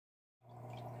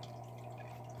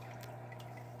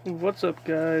What's up,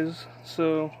 guys?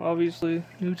 So obviously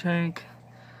new tank,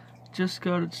 just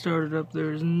got it started up.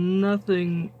 There's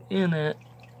nothing in it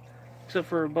except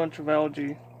for a bunch of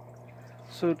algae.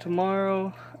 So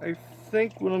tomorrow I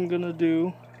think what I'm gonna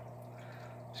do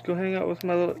is go hang out with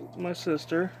my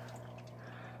sister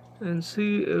and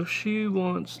see if she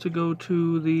wants to go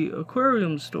to the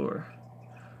aquarium store.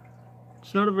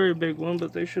 It's not a very big one,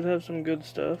 but they should have some good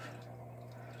stuff.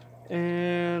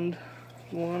 And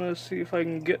want to see if I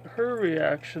can get her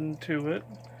reaction to it.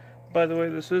 By the way,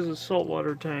 this is a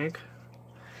saltwater tank.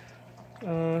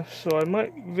 So I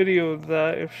might video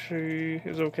that if she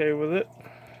is okay with it.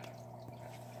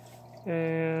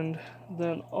 And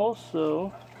then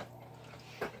also,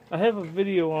 I have a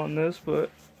video on this,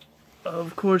 but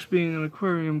of course being an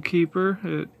aquarium keeper,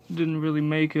 it didn't really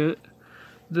make it.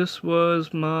 This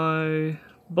was my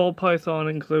ball python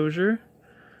enclosure.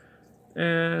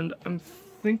 And I'm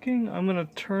thinking I'm gonna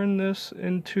turn this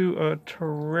into a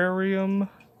terrarium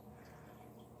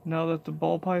now that the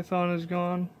ball python is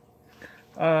gone.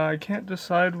 I can't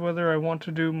decide whether I want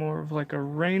to do more of like a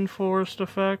rainforest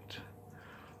effect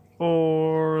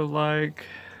or like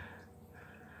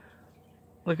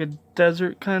a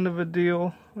desert kind of a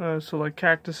deal. So like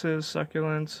cactuses,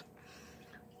 succulents.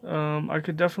 I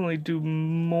could definitely do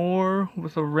more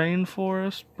with a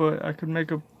rainforest, but I could make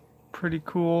a pretty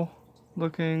cool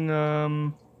looking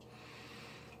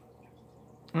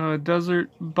desert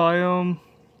biome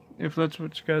if that's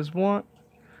what you guys want.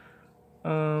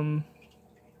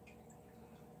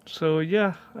 So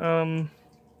yeah,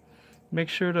 make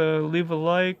sure to leave a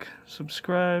like,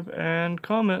 subscribe, and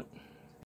comment.